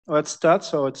let's start.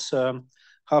 So it's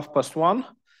 1:30.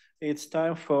 It's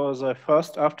time for the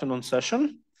first afternoon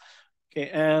session. Okay,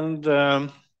 and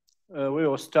we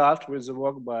will start with the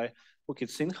work by Pulkit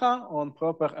Sinha on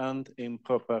proper and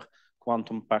improper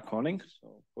quantum pack learning.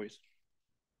 So please.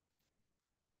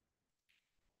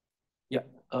 Yeah,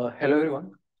 hello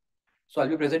everyone. So I'll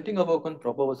be presenting a work on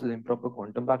proper versus improper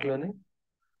quantum pack learning.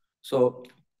 So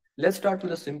let's start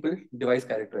with a simple device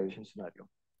characterization scenario.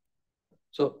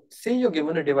 So say you're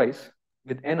given a device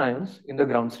with n ions in the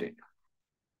ground state.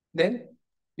 Then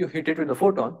you hit it with a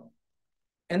photon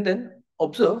and then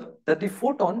observe that the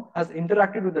photon has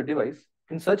interacted with the device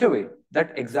in such a way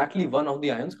that exactly one of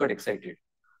the ions got excited.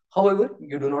 However,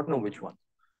 you do not know which one.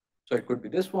 So it could be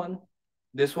this one,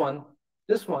 this one,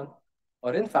 this one,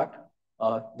 or in fact,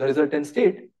 the resultant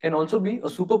state can also be a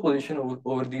superposition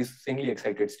over these singly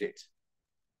excited states.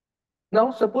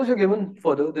 Now, suppose you're given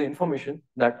further the information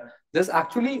that there's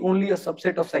actually only a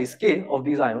subset of size k of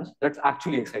these ions that's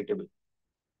actually excitable.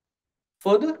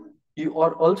 Further, you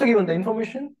are also given the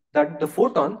information that the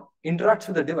photon interacts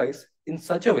with the device in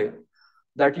such a way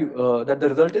that that the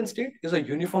resultant state is a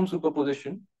uniform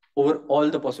superposition over all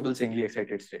the possible singly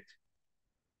excited states.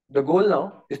 The goal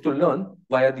now is to learn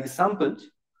via these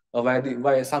samples,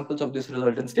 via samples of this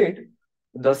resultant state,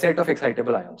 the set of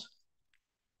excitable ions.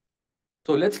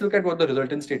 So let's look at what the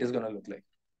resultant state is going to look like.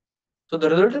 So the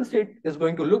resultant state is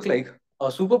going to look like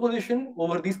a superposition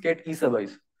over these ket E sub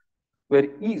i's, where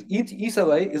each E sub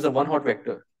I is a one-hot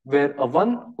vector, where a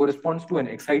 1 corresponds to an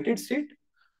excited state,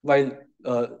 while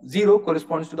 0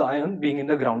 corresponds to the ion being in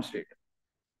the ground state.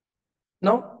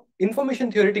 Now,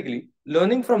 information theoretically,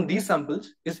 learning from these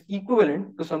samples is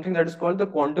equivalent to something that is called the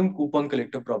quantum coupon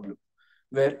collector problem,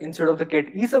 where instead of the ket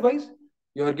E sub i's,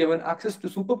 you are given access to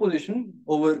superposition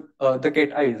over the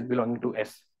ket i's belonging to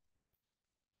S.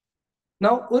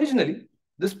 Now, originally,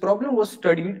 this problem was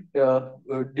studied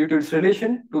due to its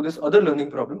relation to this other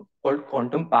learning problem called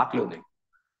quantum pack learning.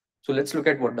 So let's look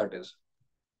at what that is.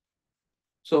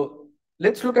 So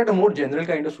let's look at a more general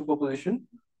kind of superposition,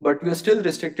 but we are still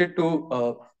restricted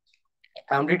to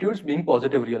amplitudes being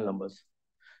positive real numbers.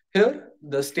 Here,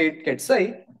 the state ket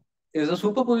psi is a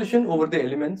superposition over the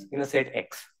elements in a set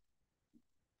X.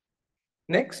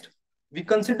 Next, we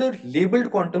consider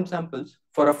labeled quantum samples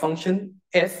for a function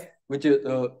f, which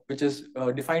is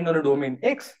defined on a domain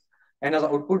X and has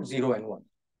output 0 and 1.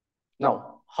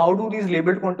 Now, how do these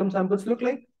labeled quantum samples look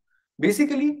like?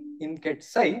 Basically, in ket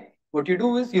psi, what you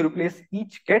do is you replace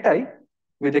each ket I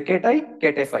with a ket I,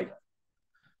 ket fi.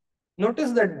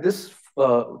 Notice that this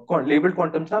labeled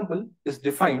quantum sample is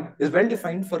well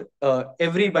defined for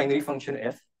every binary function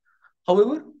f.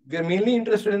 However, we are mainly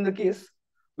interested in the case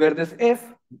where this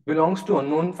f belongs to a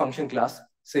known function class,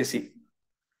 say C.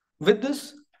 With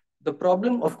this, the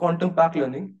problem of quantum pack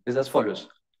learning is as follows.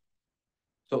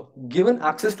 So given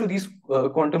access to these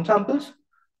quantum samples,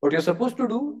 what you're supposed to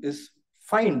do is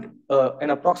find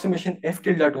an approximation f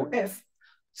tilde to f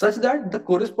such that the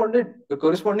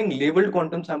corresponding labeled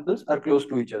quantum samples are close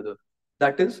to each other.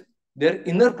 That is, their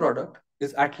inner product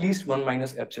is at least 1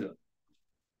 minus epsilon.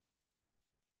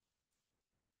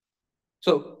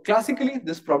 So classically,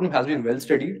 this problem has been well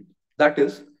studied. That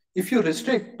is, if you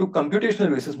restrict to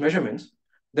computational basis measurements,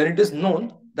 then it is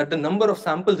known that the number of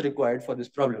samples required for this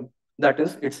problem, that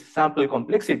is, its sample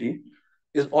complexity,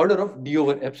 is order of d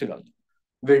over epsilon,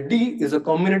 where d is a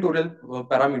combinatorial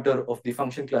parameter of the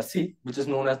function class C, which is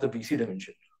known as the BC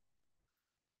dimension.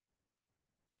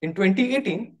 In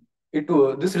 2018,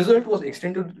 this result was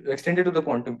extended to the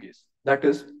quantum case. That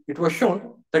is, it was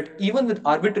shown that even with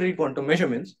arbitrary quantum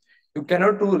measurements, you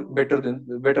cannot do better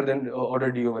than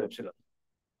order d over epsilon.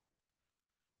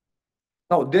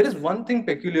 Now, there is one thing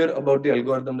peculiar about the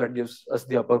algorithm that gives us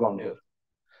the upper bound here.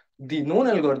 The known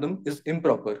algorithm is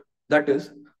improper. That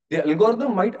is, the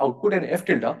algorithm might output an f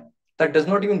tilde that does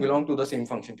not even belong to the same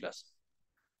function class.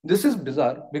 This is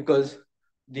bizarre because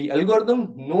the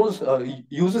algorithm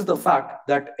uses the fact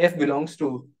that f belongs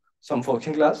to some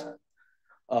function class,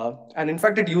 and in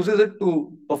fact, it uses it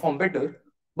to perform better,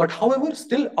 but however,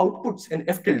 still outputs an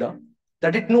f tilde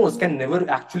that it knows can never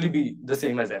actually be the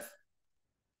same as f.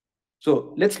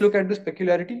 So let's look at this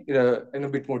peculiarity in a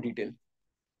bit more detail.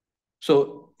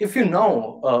 So if you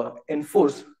now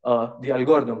enforce the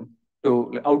algorithm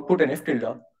to output an f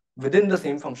tilde within the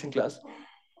same function class,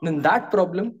 then that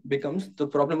problem becomes the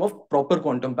problem of proper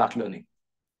quantum pack learning.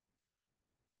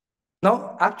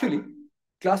 Now, actually,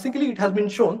 classically, it has been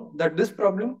shown that this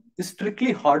problem is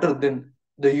strictly harder than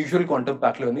the usual quantum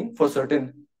pack learning for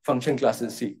certain function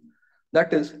classes C.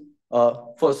 That is,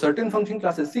 for certain function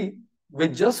classes C,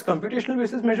 with just computational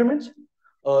basis measurements,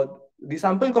 the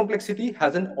sample complexity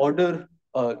has an order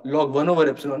log 1 over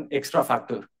epsilon extra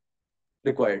factor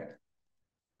required.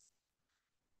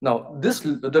 Now,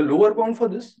 the lower bound for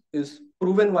this is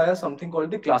proven via something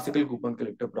called the classical coupon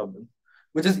collector problem,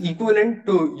 which is equivalent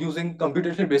to using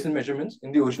computational Bayesian measurements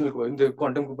in the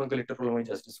quantum coupon collector problem I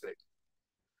just described.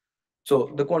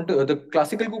 So the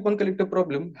classical coupon collector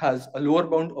problem has a lower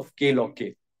bound of k log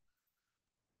k.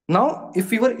 Now,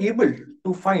 if we were able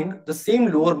to find the same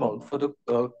lower bound for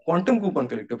the quantum coupon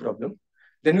collector problem,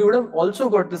 then we would have also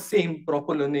got the same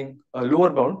proper learning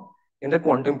lower bound in the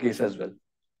quantum case as well.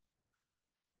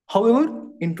 However,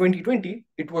 in 2020,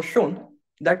 it was shown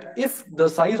that if the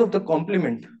size of the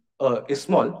complement is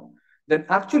small, then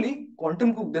actually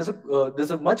there's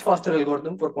a much faster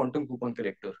algorithm for quantum coupon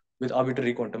collector with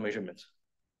arbitrary quantum measurements.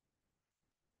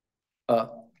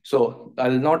 So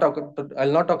I'll not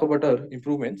talk about our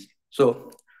improvements.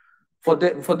 So for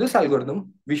this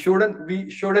algorithm, we showed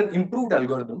an improved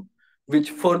algorithm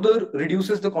which further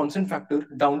reduces the constant factor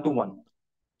down to 1.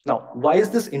 Now, why is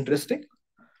this interesting?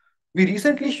 We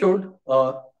recently showed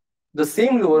the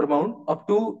same lower bound up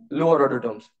to lower order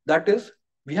terms. That is,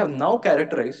 we have now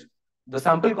characterized the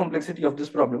sample complexity of this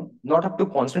problem not up to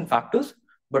constant factors,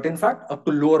 but in fact up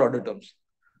to lower order terms.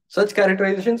 Such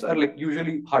characterizations are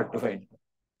usually hard to find.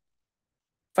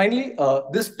 Finally,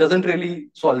 this doesn't really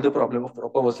solve the problem of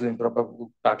proper versus improper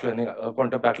PAC learning,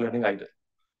 quantum PAC learning either.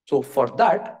 So for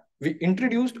that, we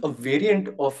introduced a variant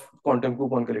of quantum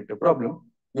coupon collector problem,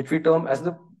 which we term as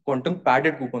the quantum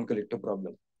padded coupon collector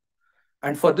problem.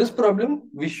 And for this problem,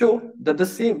 we show that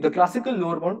the classical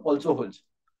lower bound also holds.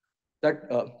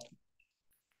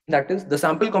 That is, the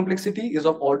sample complexity is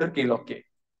of order k log k.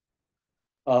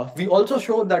 We also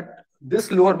show that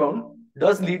this lower bound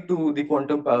does lead to the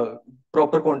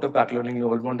proper quantum PAC learning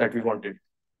lower bound that we wanted.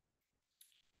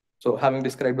 So having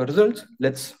described the results,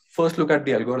 let's first look at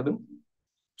the algorithm.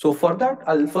 So for that,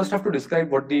 I'll first have to describe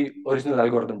what the original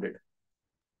algorithm did.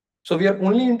 So we are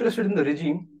only interested in the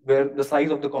regime where the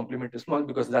size of the complement is small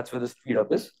because that's where the speed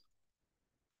up is.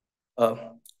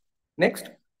 Next,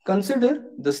 consider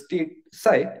the state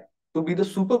psi to be the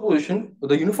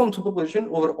uniform superposition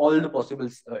over all the possible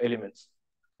elements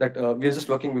that we are just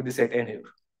working with the set n here.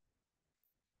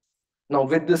 Now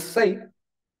with this psi,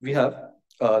 we have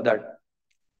that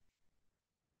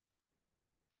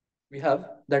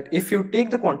if you take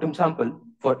the quantum sample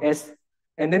for S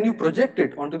and then you project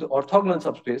it onto the orthogonal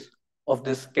subspace of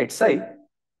this ket psi,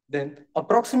 then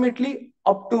approximately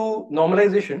up to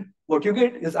normalization, what you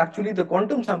get is actually the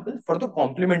quantum sample for the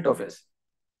complement of S.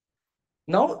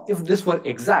 Now, if this were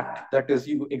exact, that is,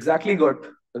 you exactly got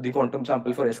the quantum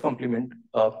sample for S complement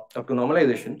up to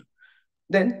normalization,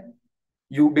 then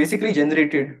you basically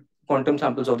generated quantum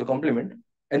samples of the complement,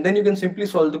 and then you can simply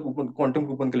solve the quantum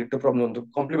coupon collector problem on the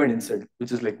complement instead,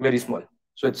 which is very small.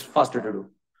 So it's faster to do.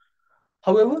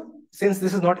 However, since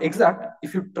this is not exact,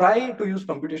 if you try to use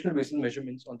computational Bayesian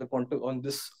measurements on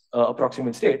this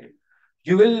approximate state,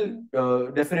 you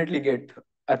will definitely get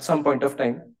at some point of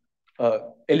time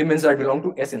elements that belong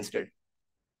to S instead.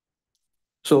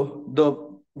 So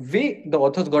the way the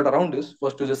authors got around this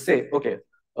was to just say, okay,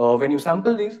 when you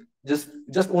sample these,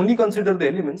 just only consider the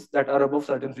elements that are above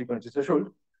certain frequency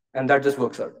threshold, and that just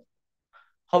works out.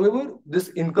 However, this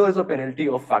incurs a penalty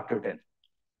of factor 10.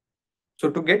 So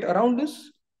to get around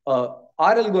this, our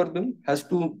algorithm has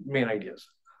two main ideas.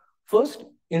 First,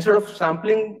 instead of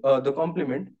sampling the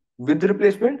complement with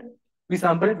replacement, we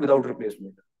sample it without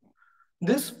replacement.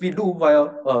 This we do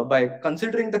by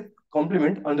considering the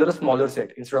complement under a smaller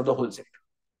set instead of the whole set.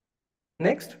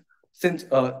 Next, since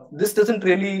this doesn't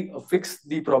really fix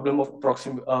the problem of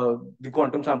the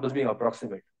quantum samples being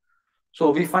approximate, so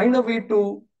we find a way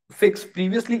to fix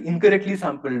previously incorrectly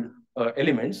sampled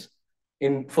elements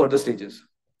in further stages.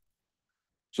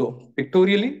 So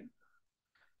pictorially,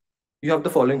 you have the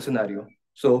following scenario.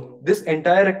 So this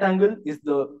entire rectangle is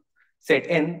the set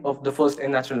n of the first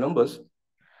n natural numbers.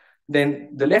 Then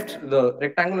the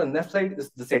rectangle on the left side is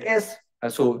the set S.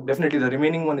 So definitely the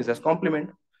remaining one is S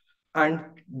complement. And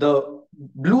the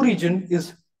blue region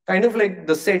is kind of like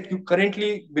the set you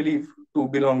currently believe to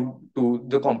belong to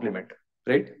the complement,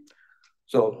 right?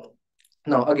 So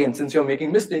now again, since you're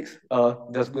making mistakes,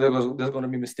 there's going to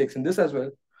be mistakes in this as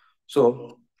well.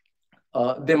 So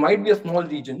there might be a small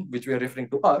region, which we are referring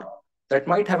to R, that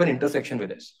might have an intersection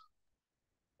with S.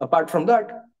 Apart from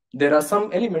that, there are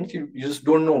some elements you just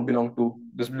don't know belong to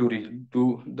this blue region,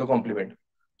 to the complement.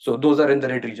 So those are in the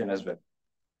red region as well.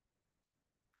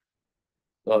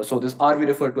 So this R we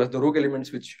refer to as the rogue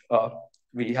elements, which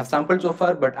we have sampled so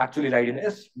far, but actually lie in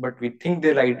S, but we think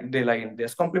they lie in the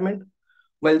S complement.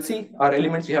 While C are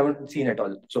elements we haven't seen at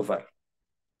all so far.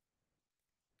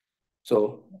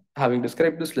 So having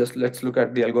described this, let's look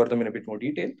at the algorithm in a bit more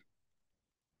detail.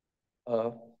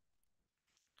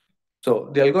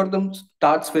 So the algorithm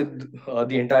starts with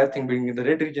the entire thing being in the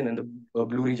red region and the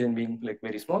blue region being like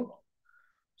very small.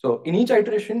 So in each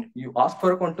iteration, you ask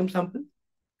for a quantum sample,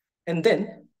 and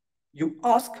then you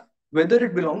ask whether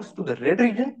it belongs to the red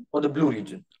region or the blue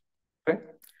region. Okay.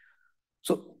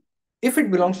 So if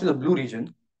it belongs to the blue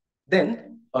region,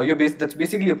 then that's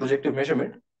basically a projective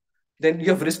measurement. Then you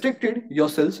have restricted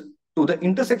yourselves to the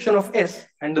intersection of S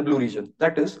and the blue region.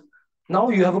 That is, now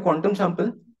you have a quantum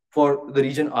sample for the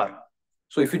region R.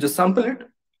 So if you just sample it,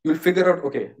 you'll figure out,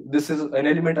 okay, this is an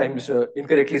element I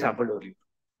incorrectly sampled earlier.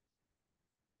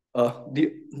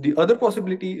 The other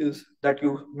possibility is that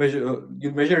you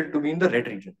measure it to be in the red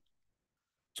region.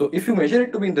 So if you measure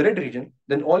it to be in the red region,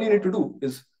 then all you need to do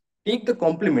is take the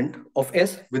complement of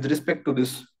S with respect to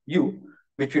this U,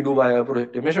 which we do via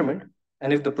projective measurement.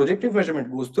 And if the projective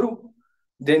measurement goes through,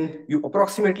 then you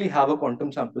approximately have a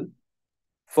quantum sample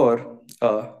for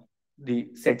the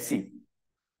set C,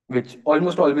 which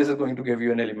almost always is going to give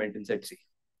you an element in set C.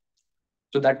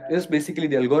 So that is basically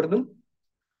the algorithm.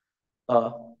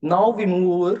 Now we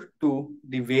move over to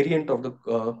the variant of the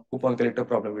coupon collector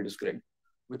problem we described,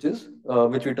 which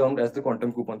we termed as the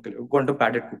quantum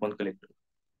padded coupon collector.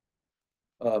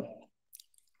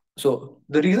 So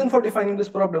the reason for defining this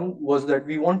problem was that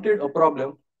we wanted a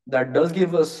problem that does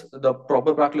give us the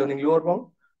proper PAC learning lower bound,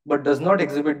 but does not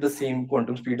exhibit the same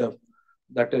quantum speedup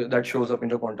that shows up in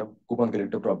the quantum coupon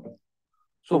collector problem.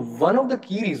 So one of the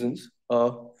key reasons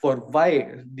for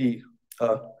why the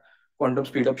quantum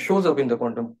speedup shows up in the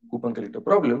quantum coupon collector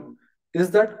problem is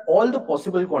that all the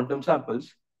possible quantum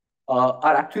samples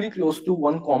are actually close to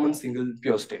one common single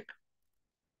pure state.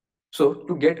 So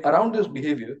to get around this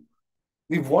behavior,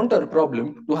 we want our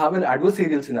problem to have an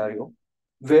adversarial scenario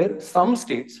where some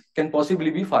states can possibly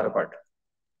be far apart.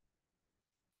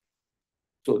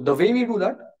 So the way we do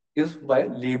that is by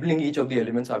labeling each of the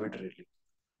elements arbitrarily.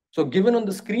 So given on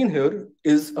the screen here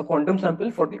is a quantum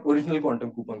sample for the original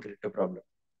quantum coupon collector problem.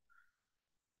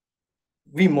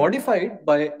 We modify it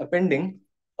by appending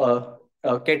a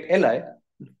ket li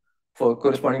for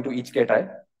corresponding to each ket I.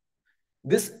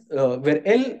 This where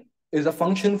L is a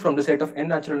function from the set of n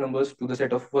natural numbers to the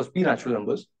set of first p natural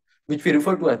numbers, which we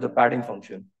refer to as the padding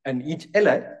function, and each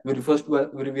li we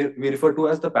refer to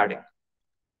as the padding.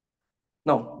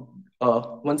 Now,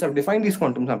 once I've defined these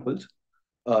quantum samples,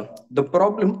 the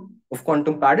problem of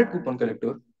quantum padded coupon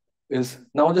collector is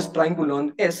now just trying to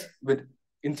learn S with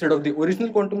instead of the original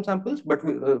quantum samples, but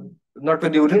not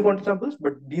with the original quantum samples,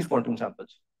 but these quantum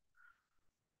samples.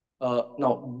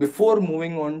 Now, before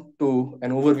moving on to an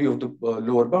overview of the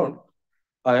lower bound,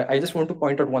 I just want to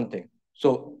point out one thing.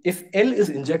 So if L is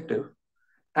injective,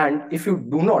 and if you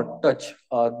do not touch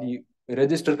the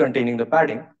register containing the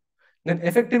padding, then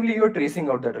effectively you're tracing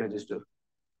out that register.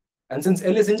 And since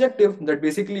L is injective, that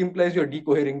basically implies you're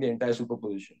decohering the entire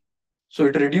superposition. So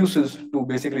it reduces to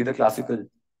basically the classical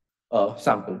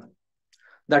sample.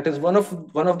 That is one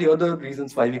of the other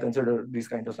reasons why we consider these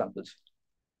kinds of samples.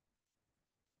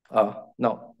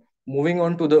 Now, moving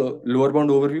on to the lower bound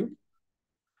overview.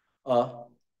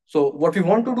 So what we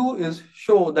want to do is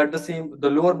show that the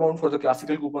lower bound for the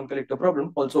classical coupon collector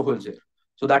problem also holds here.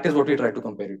 So that is what we try to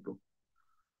compare it to.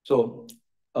 So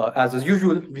as is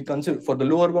usual, we consider for the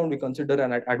lower bound, we consider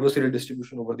an adversarial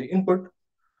distribution over the input.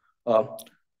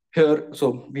 Here,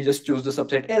 so we just choose the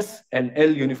subset S and L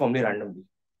uniformly randomly.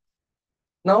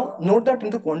 Now, note that in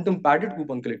the quantum padded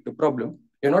coupon collector problem,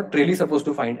 you're not really supposed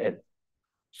to find L.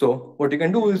 So what you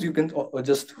can do is you can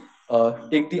just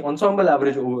take the ensemble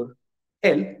average over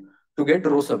L to get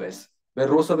rho sub S, where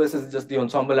rho sub S is just the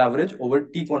ensemble average over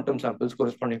T quantum samples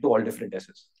corresponding to all different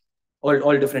S's,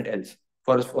 all different L's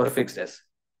for a fixed S.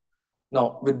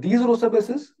 Now, with these rho sub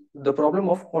S's, the problem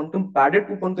of quantum padded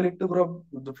coupon collector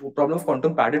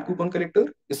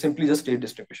is simply just state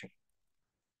distribution.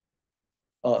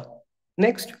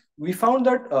 Next, we found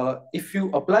that if you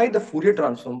apply the Fourier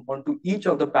transform onto each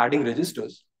of the padding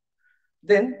registers,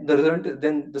 then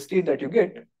the state that you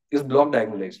get is block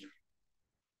diagonalized.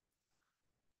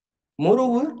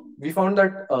 Moreover, we found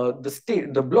that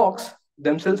the blocks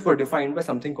themselves were defined by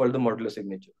something called the modular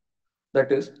signature. That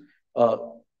is,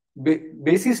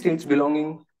 basis states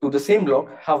belonging to the same block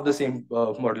have the same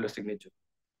modular signature.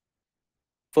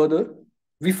 Further,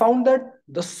 we found that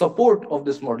the support of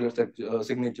this modular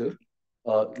signature,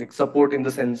 like support in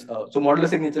the sense, so modular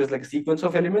signature is like a sequence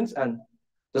of elements, and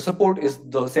the support is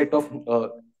the set of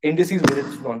indices where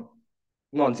it's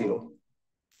non-zero.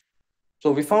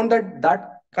 So we found that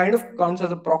kind of counts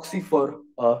as a proxy for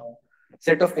a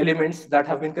set of elements that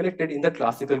have been collected in the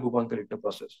classical coupon collector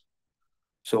process.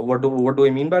 So what do I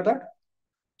mean by that?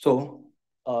 So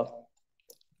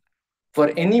for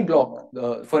any block,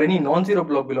 for any non-zero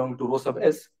block belonging to rho sub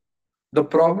S, the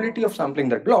probability of sampling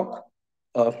that block,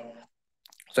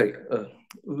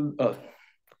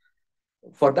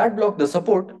 for that block, the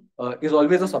support is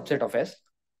always a subset of S.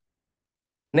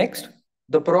 Next,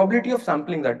 the probability of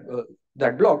sampling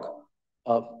that block,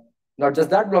 not just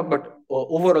that block, but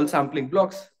overall sampling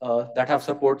blocks that have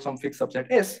support some fixed subset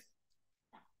S,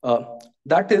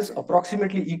 that is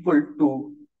approximately equal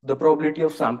to the probability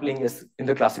of sampling S in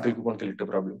the classical coupon collector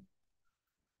problem.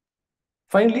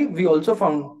 Finally, we also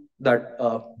found that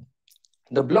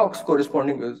the blocks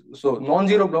corresponding, so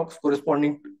non-zero blocks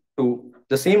corresponding to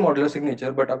the same modular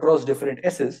signature but across different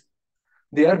S's,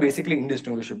 they are basically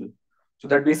indistinguishable. So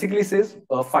that basically says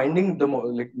finding the,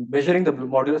 measuring the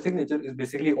modular signature is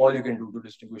basically all you can do to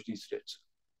distinguish these states.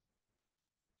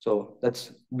 So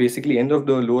that's basically end of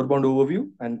the lower bound overview,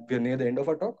 and we're near the end of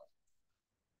our talk.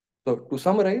 So to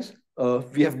summarize,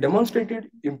 we have demonstrated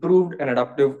improved and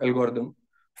adaptive algorithm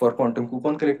for quantum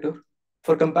coupon collector.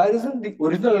 For comparison, the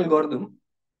original algorithm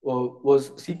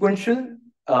was sequential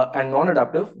and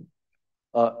non-adaptive.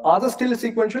 Ours is still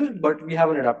sequential, but we have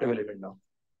an adaptive element now.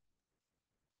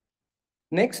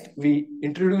 Next, we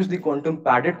introduced the quantum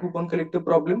padded coupon collector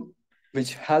problem,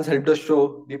 which has helped us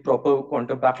show the proper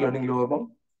quantum backlearning lower bound.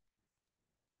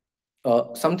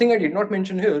 Something I did not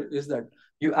mention here is that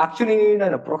you actually need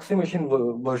an approximation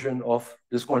version of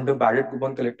this quantum padded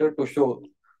coupon collector to show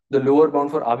the lower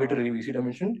bound for arbitrary VC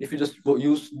dimension. If you just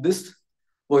use this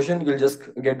version, you'll just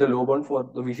get the lower bound for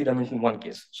the VC dimension one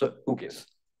case, so two case.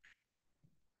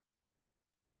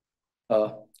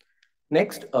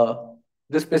 Next,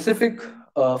 the specific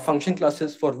function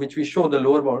classes for which we show the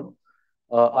lower bound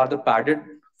are the padded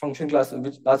function classes,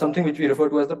 which are something which we refer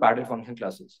to as the padded function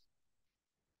classes.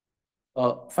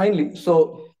 Finally,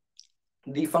 so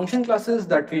the function classes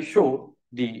that we show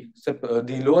the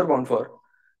lower bound for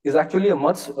is actually a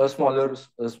much smaller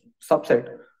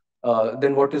subset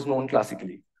than what is known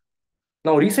classically.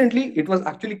 Now, recently, it was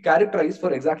actually characterized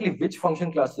for exactly which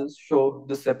function classes show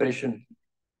the separation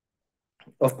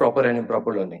of proper and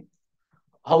improper learning.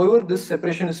 However, this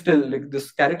separation is still, like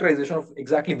this characterization of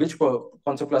exactly which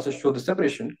concept classes show the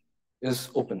separation is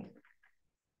open.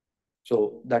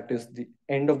 So that is the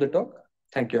end of the talk.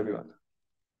 Thank you, everyone.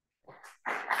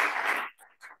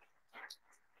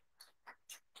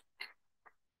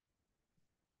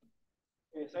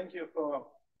 Okay,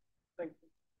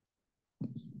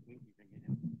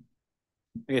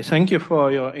 thank you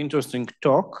for your interesting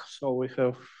talk. So we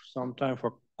have some time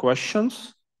for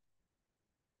questions.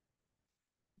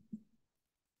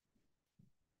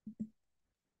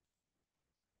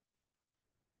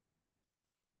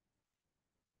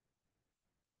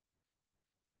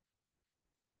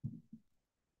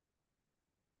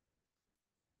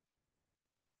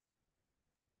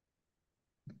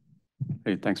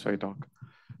 Hey, thanks for your talk.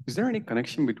 Is there any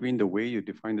connection between the way you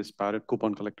define this padded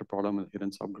coupon collector problem and the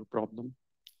hidden subgroup problem?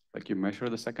 Like you measure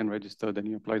the second register, then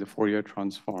you apply the Fourier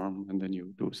transform, and then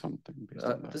you do something based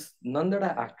on that. This none that I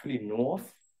actually know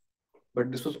of,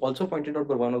 but this was also pointed out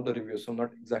by one of the reviewers, so I'm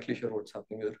not exactly sure what's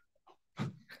happening here. I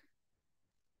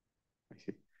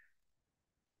see.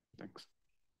 Thanks.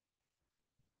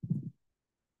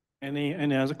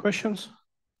 Any other questions?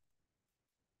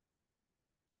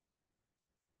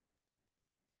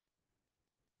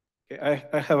 Okay,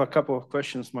 I have a couple of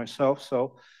questions myself.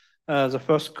 So the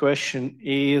first question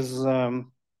is, so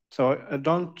I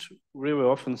don't really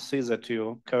often see that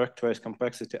you characterize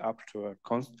complexity up to a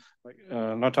constant,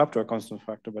 not up to a constant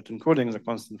factor, but including the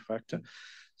constant factor.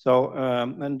 So I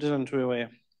didn't really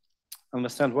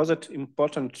understand, was it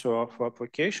important for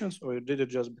applications, or you did it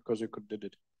just because you could did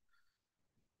it?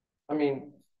 I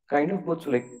mean, kind of both. So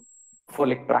like for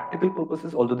like practical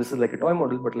purposes, although this is like a toy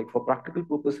model, but like for practical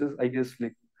purposes, I guess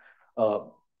like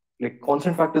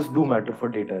constant factors do matter for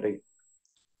data, right?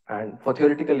 And for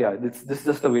theoretical, yeah, this is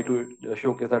just a way to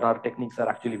showcase that our techniques are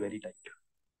actually very tight.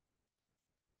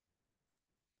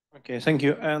 Okay, thank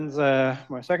you. And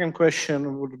my second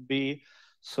question would be,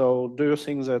 so do you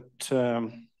think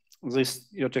that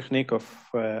your technique of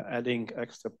adding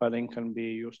extra padding can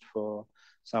be used for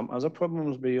some other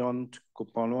problems beyond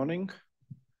coupon learning?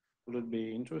 Would it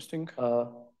be interesting?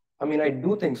 I mean, I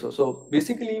do think so. So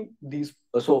basically,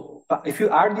 if you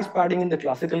add this padding in the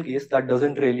classical case, that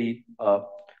doesn't really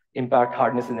impact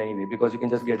hardness in any way because you can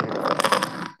just get rid of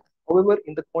it. However,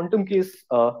 in the quantum case,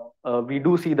 we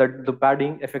do see that the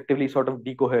padding effectively sort of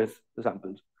decoheres the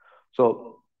samples.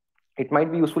 So it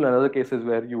might be useful in other cases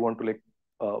where you want to like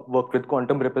work with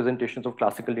quantum representations of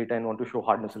classical data and want to show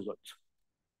hardness results.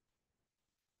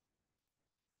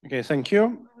 Okay, thank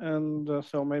you. And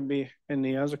so maybe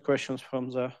any other questions from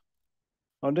the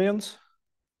audience?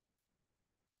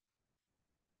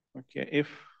 Okay, if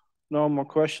no more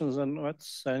questions, then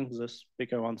let's thank the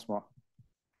speaker once more.